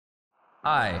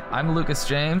Hi, I'm Lucas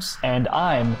James, And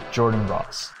I'm Jordan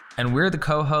Ross. and we're the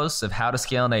co-hosts of How to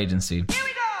Scale an Agency.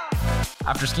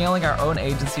 After scaling our own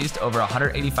agencies to over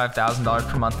 $185,000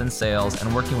 per month in sales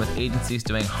and working with agencies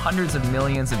doing hundreds of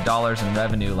millions of dollars in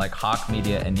revenue like Hawk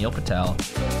Media and Neil Patel,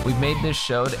 we've made this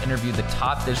show to interview the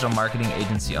top digital marketing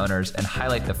agency owners and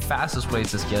highlight the fastest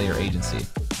ways to scale your agency.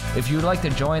 If you would like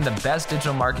to join the best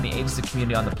digital marketing agency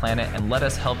community on the planet and let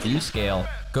us help you scale,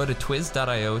 go to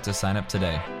twiz.io to sign up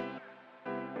today.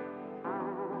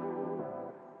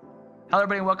 Hello,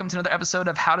 everybody, and welcome to another episode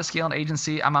of How to Scale an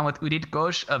Agency. I'm on with Udit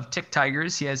Ghosh of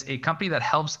TickTigers. He has a company that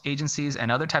helps agencies and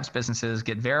other types of businesses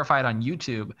get verified on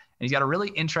YouTube. And he's got a really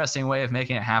interesting way of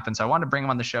making it happen. So I wanted to bring him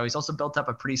on the show. He's also built up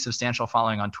a pretty substantial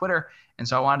following on Twitter. And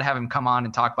so I wanted to have him come on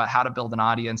and talk about how to build an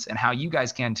audience and how you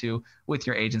guys can too with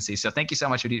your agency. So thank you so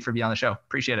much, Udit, for being on the show.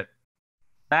 Appreciate it.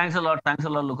 Thanks a lot. Thanks a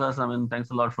lot, Lucas. Thanks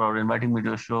a lot for inviting me to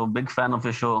your show. Big fan of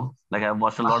your show. Like, I've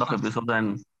watched a lot of episodes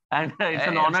and it's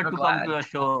an honor to come to your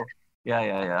show.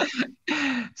 Yeah.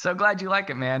 So glad you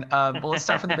like it, man. Well, let's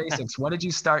start from the basics. When did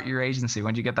you start your agency?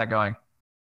 When did you get that going?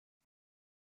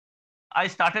 I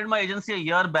started my agency a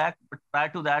year back, but prior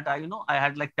to that, I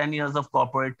had like 10 years of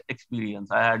corporate experience.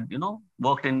 I had,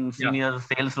 worked in senior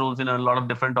sales roles in a lot of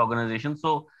different organizations.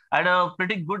 So I had a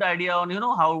pretty good idea on,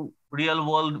 how real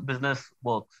world business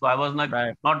works. So I was like,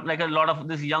 not like a lot of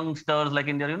these youngsters like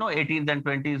in their, 18s and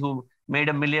 20s who made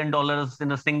 $1 million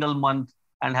in a single month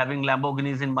and having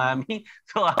Lamborghinis in Miami.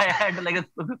 So I had like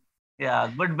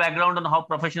a good background on how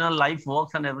professional life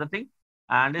works and everything.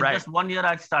 And it's just 1 year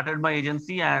I started my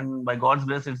agency, and by God's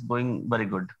grace, it's going very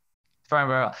good. Very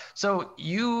well. So are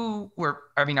you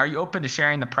open to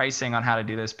sharing the pricing on how to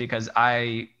do this? Because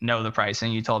I know the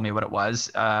pricing. You told me what it was.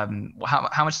 How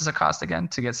much does it cost again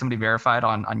to get somebody verified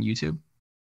on YouTube?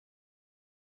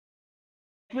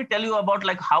 Let me tell you about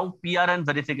like how PR and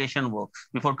verification works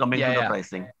before coming to the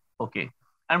pricing. Okay.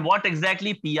 And what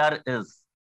exactly PR is.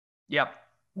 Yep.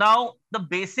 Now, the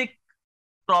basic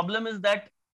problem is that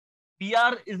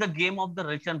PR is a game of the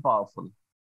rich and powerful.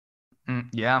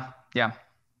 Yeah.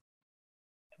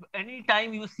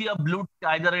 Anytime you see a blue tick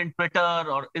either in Twitter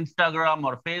or Instagram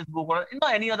or Facebook or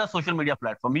any other social media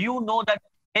platform, you know that,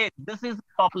 hey, this is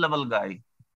top level guy.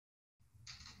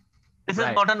 This is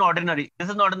not an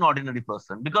ordinary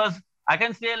person, because I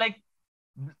can say like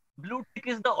blue tick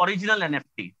is the original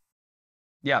NFT.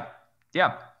 Yeah,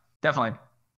 definitely.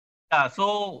 Yeah,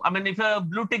 so if a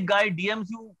blue tick guy DMs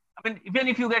you, even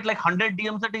if you get like 100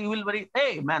 DMs a day, you will very,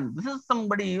 hey man, this is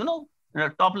somebody,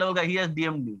 top level guy, he has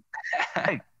DM'd me.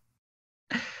 Right.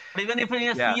 But even if in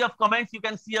a sea of comments, you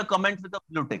can see a comment with a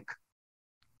blue tick.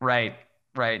 Right.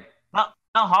 Now,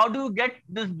 how do you get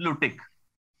this blue tick?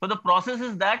 So the process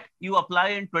is that you apply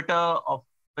in Twitter or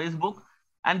Facebook,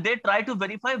 and they try to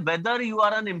verify whether you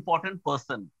are an important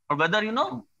person or whether,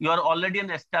 you are already an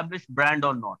established brand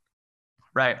or not.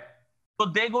 Right. So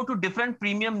they go to different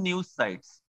premium news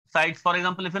sites. For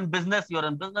example, if in business, you're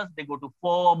in business, they go to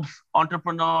Forbes,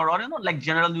 Entrepreneur, or, like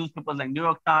general newspapers like New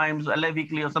York Times, LA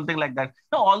Weekly, or something like that.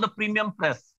 All the premium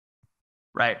press.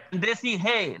 Right. And they see,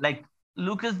 hey, like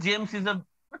Lucas James is a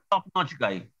top-notch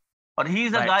guy, or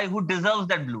he's a guy who deserves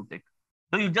that blue tick.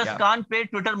 So you just can't pay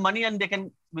Twitter money and they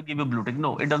can give you blue tick.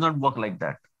 No, it does not work like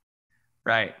that.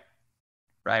 Right.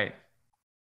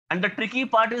 And the tricky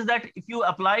part is that if you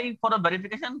apply for a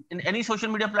verification in any social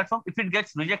media platform, if it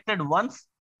gets rejected once,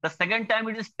 the second time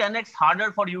it is 10x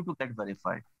harder for you to get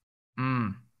verified.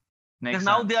 Because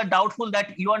now they are doubtful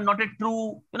that you are not a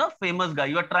true, famous guy.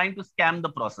 You are trying to scam the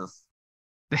process.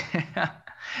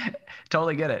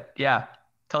 Totally get it. Yeah,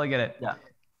 totally get it.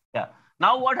 Yeah.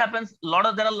 Now what happens? There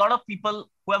are a lot of people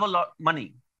who have a lot of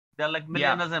money. They're like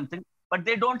millionaires and everything, but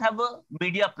they don't have a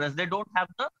media press. They don't have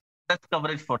the press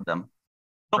coverage for them.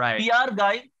 So PR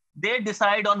guy, they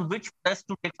decide on which press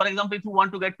to take. For example, if you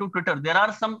want to get to Twitter, there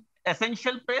are some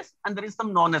essential press and there is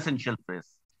some non-essential press.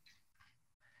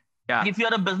 Yeah. If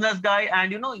you're a business guy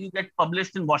and you get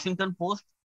published in Washington Post,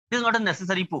 this is not a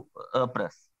necessary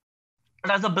press.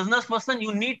 But as a business person,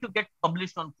 you need to get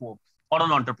published on Forbes or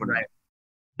on Entrepreneur. Right.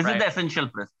 This is the essential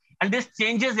press. And this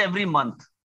changes every month.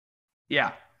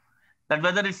 Yeah. That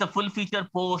whether it's a full feature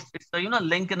post, it's a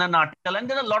link in an article, and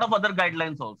there are a lot of other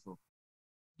guidelines also.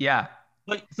 Yeah.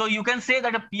 So you can say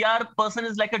that a PR person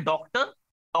is like a doctor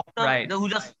who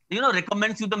just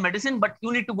recommends you the medicine, but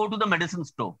you need to go to the medicine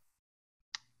store.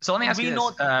 So let me ask you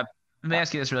this. Let me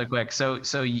ask you this really quick. So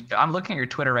I'm looking at your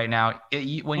Twitter right now.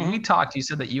 When we talked, you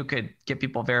said that you could get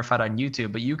people verified on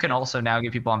YouTube, but you can also now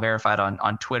get people verified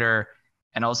on Twitter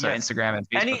and also Instagram and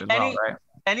Facebook as well, right?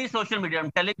 Any social media,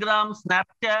 Telegram,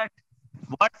 Snapchat,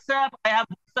 WhatsApp. I have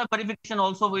WhatsApp verification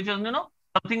also, which is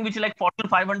something which like Fortune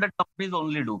 500 companies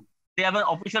only do. They have an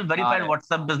official verified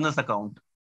WhatsApp business account.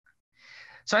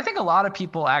 So I think a lot of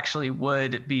people actually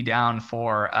would be down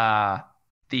for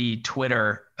the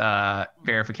Twitter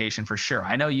verification for sure.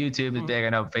 I know YouTube is big. I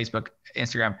know Facebook,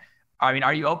 Instagram. I mean,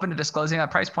 are you open to disclosing that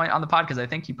price point on the pod? Because I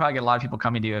think you probably get a lot of people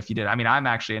coming to you if you did. I mean, I'm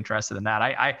actually interested in that.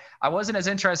 I wasn't as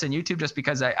interested in YouTube just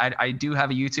because I do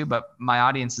have a YouTube, but my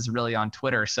audience is really on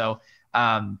Twitter. So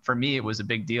for me, it was a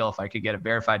big deal if I could get it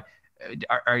verified.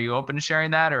 Are you open to sharing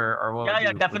that or what?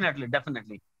 Yeah,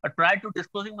 definitely. But prior to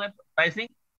disclosing my pricing,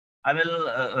 I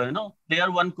will,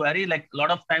 clear one query. Like a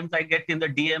lot of times I get in the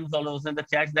DMs, all those in the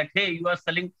chats that, hey, you are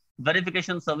selling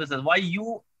verification services. Why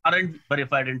you aren't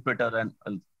verified in Twitter and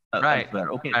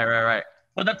elsewhere? Okay. Right.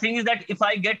 So the thing is that if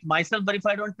I get myself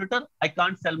verified on Twitter, I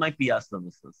can't sell my PR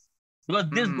services because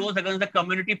this goes against the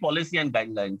community policy and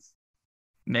guidelines.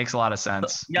 Makes a lot of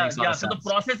sense. So the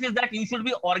process is that you should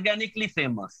be organically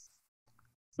famous.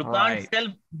 You can't sell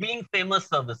being famous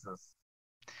services.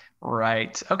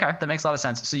 Right. Okay. That makes a lot of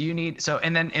sense. So you need,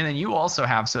 and then you also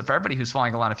have, so for everybody who's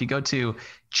following along, if you go to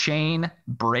Chain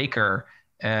Breaker,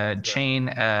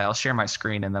 I'll share my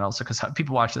screen and then also because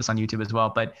people watch this on YouTube as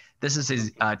well, but this is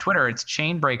his Twitter. It's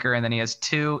Chain Breaker. And then he has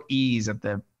 2 E's at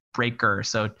the breaker.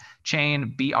 So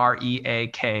Chain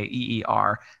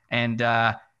BREAKEER. And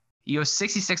you have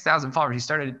 66,000 followers. He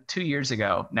started 2 years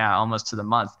ago now, almost to the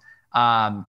month.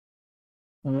 How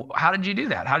did you do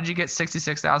that? How did you get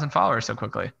 66,000 followers so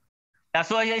quickly? That's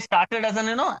why I started as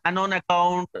an, anon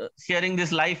account, sharing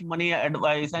this life money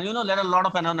advice. And, there are a lot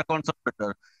of anon accounts on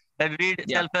Twitter. I read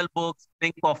self-help books,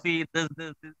 drink coffee, this,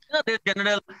 this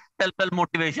general self-help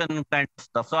motivation kind of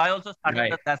stuff. So I also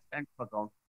started that kind of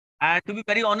account. And to be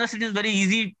very honest, it is very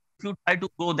easy to try to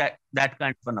go that kind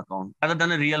of an account rather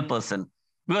than a real person.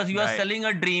 Because you are selling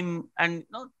a dream and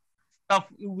stuff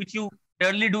which you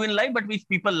rarely do in life, but which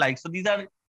people like. So these are,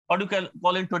 what you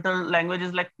call in Twitter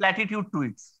languages like platitude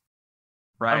tweets.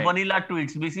 Or vanilla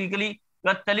tweets. Basically,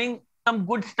 you are telling some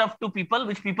good stuff to people,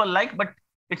 which people like, but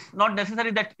it's not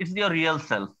necessary that it's your real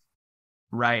self.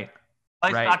 Right. I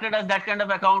started as that kind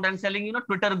of account and selling,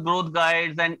 Twitter growth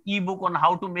guides and ebook on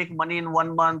how to make money in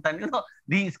 1 month and,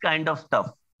 these kind of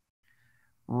stuff.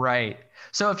 Right.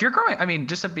 So if you're growing, I mean,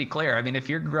 just to be clear, I mean, if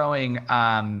you're growing,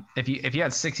 if you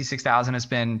had 66,000, it's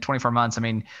been 24 months. I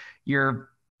mean, you're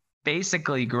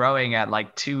basically growing at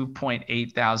like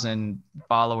 2.8 thousand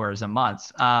followers a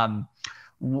month.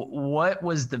 What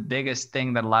was the biggest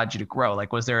thing that allowed you to grow?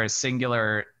 Like, was there a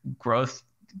singular growth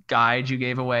guide you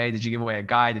gave away? Did you give away a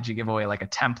guide? Did you give away like a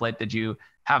template? Did you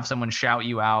have someone shout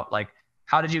you out? Like,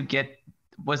 how did you get,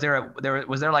 was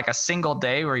there like a single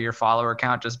day where your follower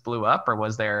count just blew up, or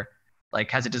was there like,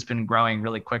 has it just been growing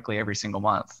really quickly every single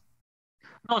month?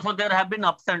 No, so there have been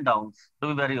ups and downs, to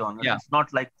be very honest. Yeah. It's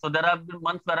not like, so there have been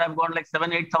months where I've got like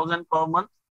 7,000-8,000 per month.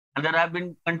 And there have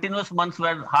been continuous months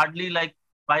where hardly like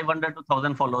 500 to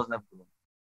 1,000 followers have grown.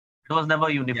 It was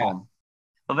never uniform.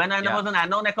 So when I was an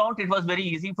Anon account, it was very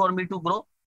easy for me to grow.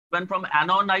 When from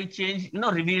Anon I changed,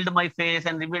 revealed my face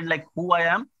and revealed like who I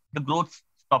am, the growth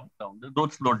stopped down. The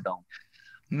growth slowed down.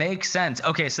 Makes sense.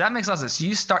 Okay, so that makes a lot of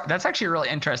sense. So that's actually a really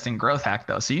interesting growth hack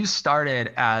though. So you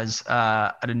started as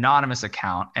an anonymous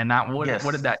account, and that what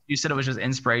did that? You said it was just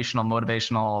inspirational,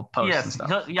 motivational posts and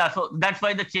stuff. So that's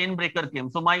why the Chain Breaker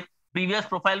came. So my previous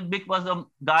profile pic was a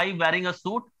guy wearing a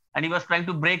suit, and he was trying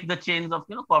to break the chains of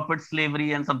corporate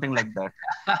slavery and something like that.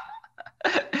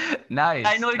 Nice.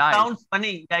 I know it sounds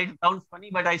funny. Yeah, it sounds funny,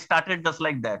 but I started just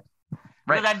like that.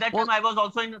 Right. Because at that time I was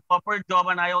also in a corporate job,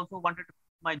 and I also wanted to quit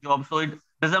my job, so it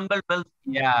resembled well.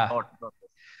 Yeah.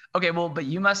 Okay. Well, but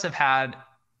you must have had.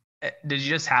 Did you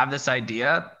just have this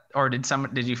idea, or did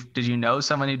you know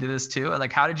someone who did this too?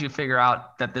 Like, how did you figure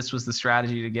out that this was the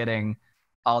strategy to getting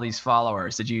all these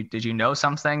followers? Did you know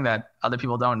something that other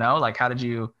people don't know? Like, how'd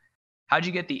you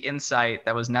get the insight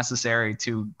that was necessary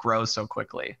to grow so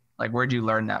quickly? Like, where'd you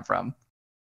learn that from?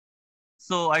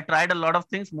 So I tried a lot of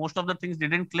things. Most of the things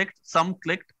didn't click. Some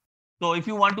clicked. So if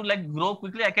you want to like grow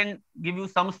quickly, I can give you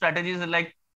some strategies.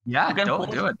 Like, you can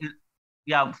do it.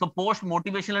 Yeah. So post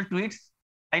motivational tweets.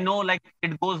 I know like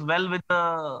it goes well with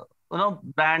the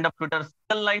brand of Twitter.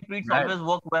 Single line tweets always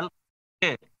work well.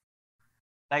 Okay.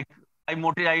 Like I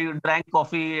drank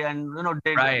coffee and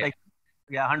did like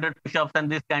 100 push-ups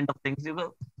and this kind of things.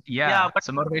 But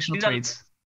some motivational tweets.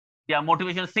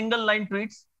 Motivational single line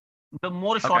tweets. The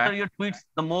more shorter your tweets,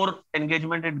 the more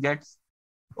engagement it gets.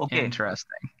 Okay.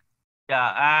 Interesting.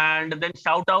 Yeah, and then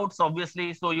shout outs,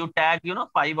 obviously. So you tag,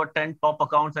 5 or 10 top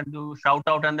accounts and you shout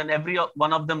out, and then every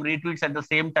one of them retweets at the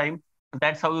same time.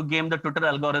 That's how you game the Twitter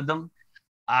algorithm.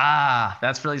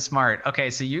 That's really smart. Okay,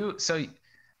 so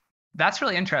That's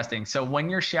really interesting. So when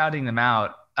you're shouting them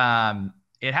out,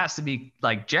 it has to be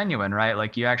like genuine, right?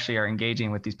 Like you actually are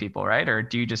engaging with these people, right? Or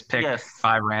do you just pick Yes.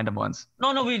 5 random ones?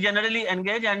 No, we generally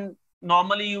engage, and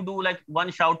normally you do like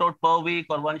one shout out per week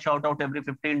or one shout out every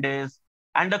 15 days.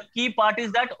 And the key part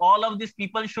is that all of these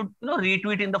people should,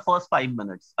 retweet in the first 5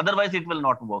 minutes. Otherwise, it will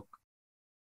not work.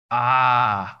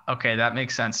 Ah, okay, that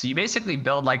makes sense. So you basically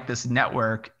build like this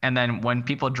network, and then when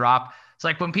people drop, it's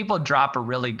like when people drop a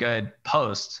really good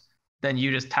post, then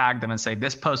you just tag them and say,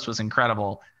 this post was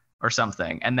incredible or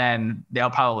something. And then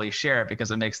they'll probably share it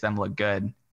because it makes them look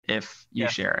good if you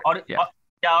share it.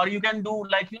 Or you can do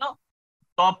like,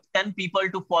 top 10 people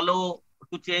to follow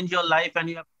to change your life, and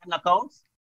you have 10 accounts.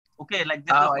 Okay, like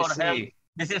this is for health,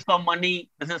 this is for money,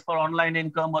 this is for online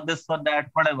income, or this for that,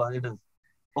 whatever it is.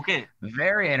 Okay.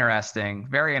 Very interesting.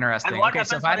 Very interesting. Okay,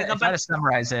 so if I had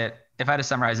to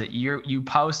summarize it, you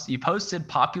posted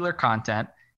popular content,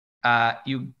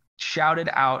 you shouted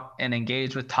out and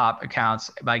engaged with top accounts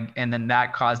and then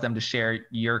that caused them to share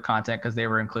your content because they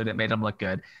were included, made them look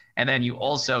good. And then you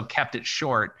also kept it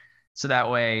short so that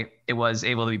way it was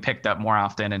able to be picked up more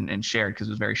often and shared because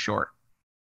it was very short.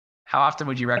 How often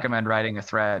would you recommend writing a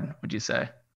thread, would you say?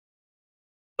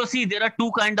 So see, there are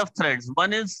two kind of threads.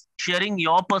 One is sharing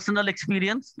your personal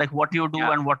experience, like what you do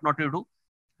and what not you do.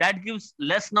 That gives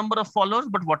less number of followers,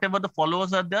 but whatever the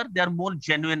followers are there, they are more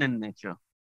genuine in nature.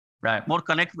 Right. More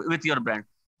connect with your brand.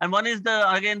 And one is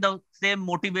the same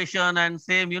motivation and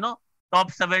same,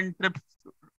 top 7 trips,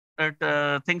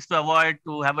 things to avoid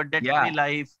to have a debt-free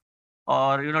life,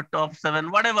 or, top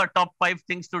 7, whatever, top 5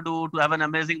 things to do to have an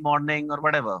amazing morning or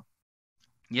whatever.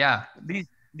 Yeah. These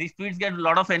tweets get a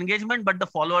lot of engagement, but the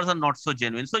followers are not so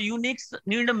genuine. So you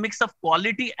need a mix of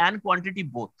quality and quantity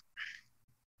both.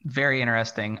 Very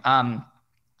interesting.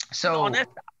 So honest,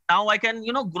 now I can,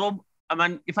 grow. I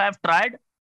mean, if I have tried,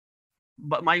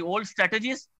 but my old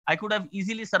strategies, I could have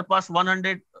easily surpassed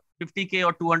 150K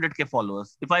or 200K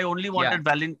followers if I only wanted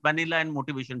vanilla and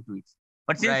motivation tweets.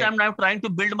 But since I'm now trying to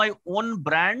build my own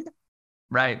brand,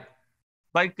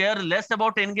 I care less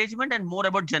about engagement and more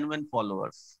about genuine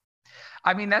followers.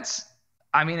 I mean,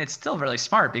 it's still really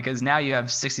smart because now you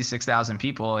have 66,000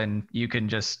 people and you can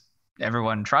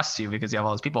everyone trusts you because you have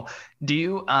all those people.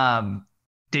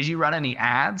 Did you run any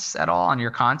ads at all on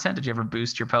your content? Did you ever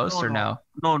boost your posts or no?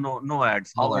 No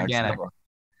ads. All organic.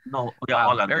 No, wow,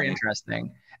 all very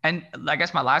interesting. And I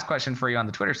guess my last question for you on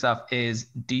the Twitter stuff is,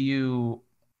 do you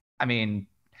have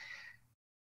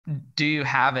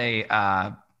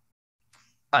a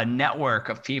network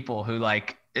of people who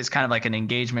is kind of like an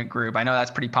engagement group? I know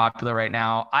that's pretty popular right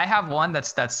now. I have one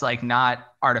that's like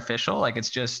not artificial. Like it's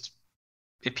just,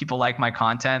 if people like my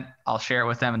content, I'll share it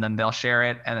with them and then they'll share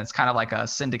it. And it's kind of like a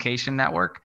syndication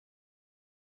network.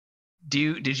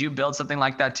 Did you build something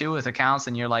like that too with accounts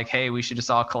and you're like, hey, we should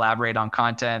just all collaborate on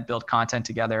content, build content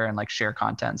together and share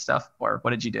content and stuff? Or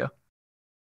what did you do?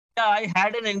 Yeah, I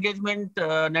had an engagement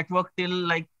network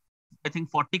till I think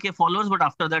 40K followers, but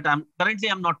after that, I'm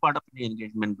not part of any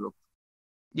engagement group.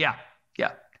 Yeah.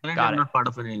 I'm not part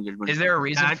of any engagement. Is there a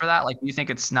reason for that? Do you think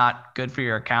it's not good for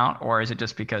your account, or is it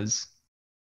just because?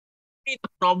 The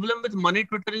problem with money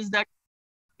Twitter is that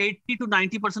 80 to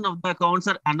 90% of the accounts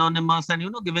are anonymous and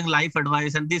giving life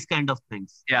advice and these kind of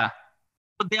things. Yeah.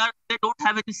 So they don't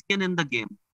have any skin in the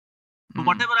game. So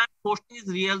whatever I'm posting is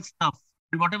real stuff,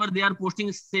 and whatever they are posting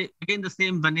is again the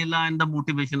same vanilla and the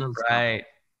motivational stuff. Right.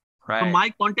 So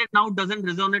my content now doesn't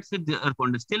resonate with their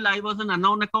content. Still, I was an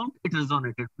unknown account, it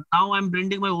resonated. Now I'm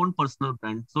branding my own personal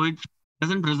brand, so it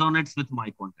doesn't resonate with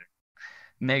my content.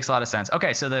 Makes a lot of sense.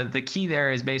 Okay, so the key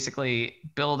there is basically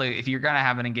if you're going to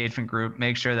have an engagement group,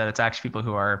 make sure that it's actually people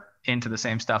who are into the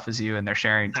same stuff as you and they're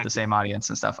sharing to the same audience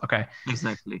and stuff. Okay.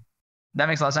 Exactly. That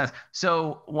makes a lot of sense.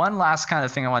 So one last kind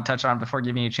of thing I want to touch on before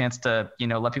giving you a chance to,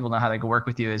 let people know how they can work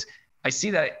with you is, I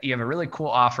see that you have a really cool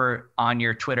offer on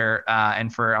your Twitter,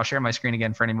 and I'll share my screen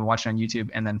again for anyone watching on YouTube,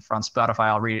 and then for on Spotify,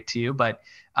 I'll read it to you. But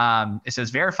it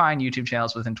says verifying YouTube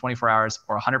channels within 24 hours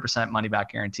or 100% money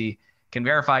back guarantee. Can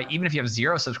verify even if you have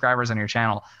 0 subscribers on your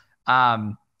channel.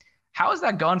 How is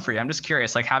that going for you? I'm just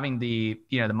curious, having the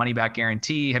money back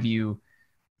guarantee, have you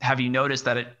noticed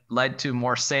that it led to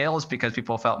more sales because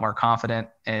people felt more confident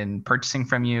in purchasing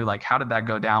from you? How did that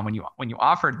go down when you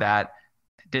offered that?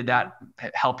 Did that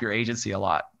help your agency a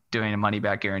lot, doing a money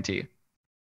back guarantee?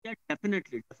 Yeah,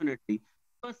 definitely.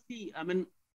 First, see, to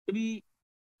be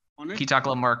honest. Can you talk a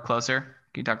little more closer?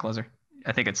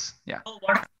 I think it's, yeah. So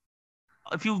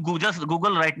if you just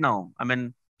Google right now,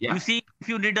 you see, if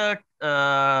you need a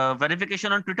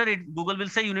verification on Twitter, Google will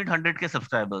say you need 100K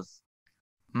subscribers.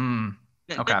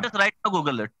 Okay. Just right now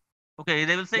Google it. Okay,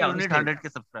 they will say you need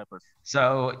 100K subscribers.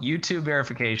 So YouTube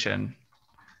verification.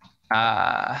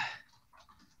 Got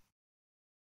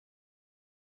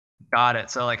it.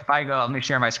 So like if I go, let me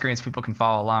share my screen so people can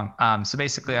follow along. So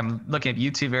basically I'm looking at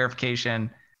YouTube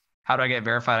verification. How do I get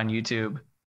verified on YouTube?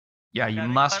 Yeah, you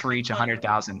must reach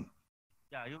 100,000.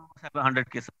 Yeah, you must have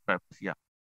 100K subscribers. Yeah.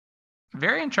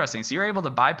 Very interesting. So you're able to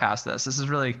bypass this. This is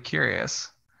really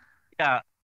curious. Yeah.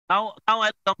 Now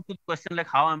I'll come to the question like,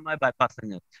 how am I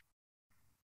bypassing it?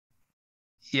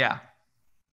 Yeah.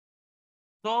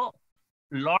 So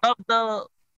a lot of the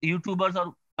YouTubers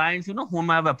or clients, whom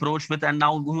I've approached with and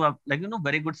now who are like,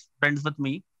 very good friends with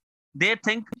me, they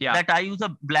think that I use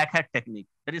a black hat technique.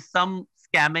 There is some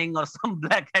scamming or some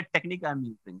black hat technique I'm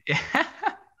using.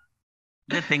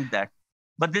 They think that.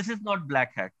 But this is not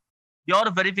black hat. Your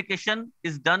verification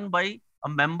is done by a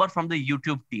member from the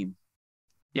YouTube team.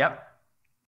 Yep.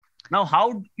 Now,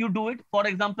 how you do it? For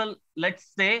example, let's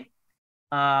say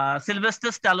Sylvester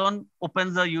Stallone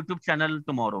opens a YouTube channel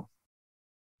tomorrow.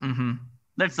 Mm-hmm.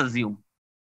 Let's assume.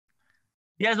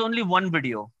 He has only one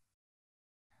video.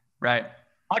 Right.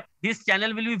 But his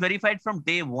channel will be verified from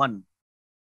day one.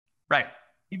 Right.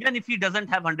 Even if he doesn't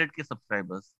have 100K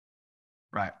subscribers.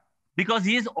 Right. Because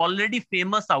he is already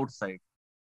famous outside.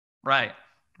 Right.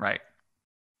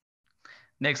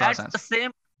 Makes a lot of sense.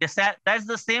 That's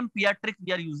the same PR trick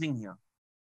we are using here.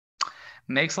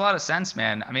 Makes a lot of sense,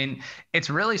 man. I mean, it's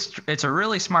a really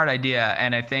smart idea,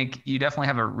 and I think you definitely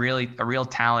have a real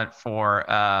talent for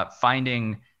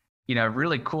finding,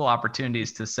 really cool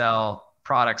opportunities to sell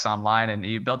products online, and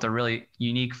you built a really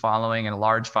unique following and a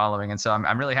large following, and so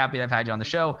I'm really happy to have had you on the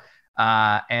show.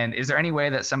 And is there any way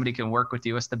that somebody can work with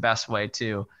you? What's the best way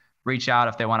to reach out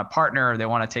if they want to partner or they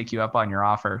want to take you up on your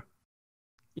offer?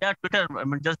 Yeah, Twitter. I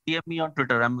mean, just DM me on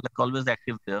Twitter. I'm like always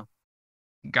active there.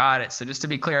 Got it. So just to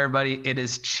be clear, everybody, it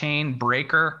is Chain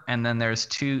Breaker, and then there's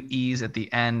 2 E's at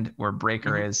the end where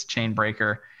Breaker is, Chain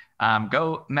Breaker.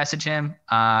 Go message him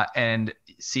and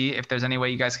see if there's any way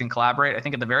you guys can collaborate. I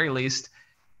think at the very least,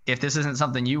 if this isn't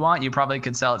something you want, you probably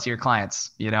could sell it to your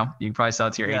clients. You can probably sell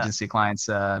it to your agency clients.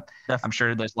 I'm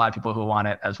sure there's a lot of people who want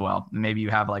it as well. Maybe you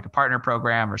have like a partner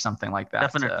program or something like that.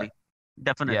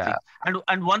 Definitely. Yeah.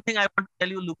 And one thing I want to tell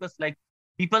you, Lucas, like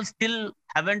people still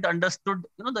haven't understood,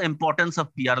 the importance of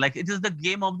PR. Like it is the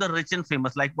game of the rich and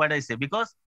famous, like what I say,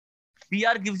 because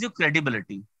PR gives you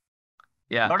credibility.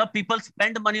 Yeah. A lot of people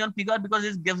spend money on PR because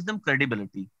it gives them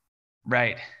credibility.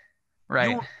 Right.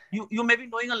 You may be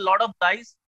knowing a lot of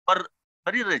guys who are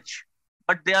very rich,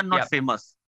 but they are not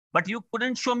famous. But you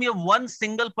couldn't show me one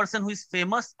single person who is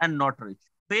famous and not rich.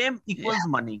 Fame equals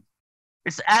money.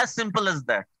 It's as simple as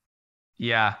that.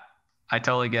 Yeah, I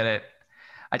totally get it,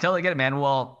 man.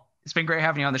 Well, it's been great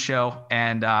having you on the show.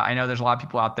 And I know there's a lot of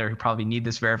people out there who probably need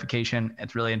this verification.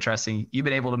 It's really interesting. You've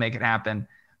been able to make it happen.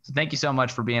 So thank you so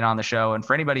much for being on the show. And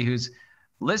for anybody who's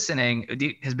listening,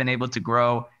 Udit has been able to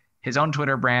grow his own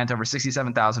Twitter brand to over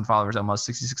 67,000 followers, almost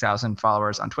 66,000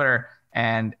 followers on Twitter,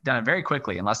 and done it very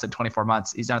quickly in less than 24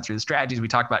 months. He's done it through the strategies we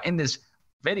talked about in this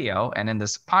video and in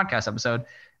this podcast episode.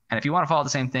 And if you want to follow the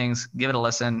same things, give it a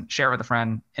listen, share it with a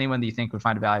friend, anyone that you think would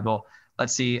find it valuable.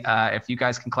 Let's see if you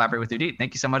guys can collaborate with Udit.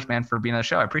 Thank you so much, man, for being on the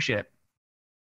show. I appreciate it.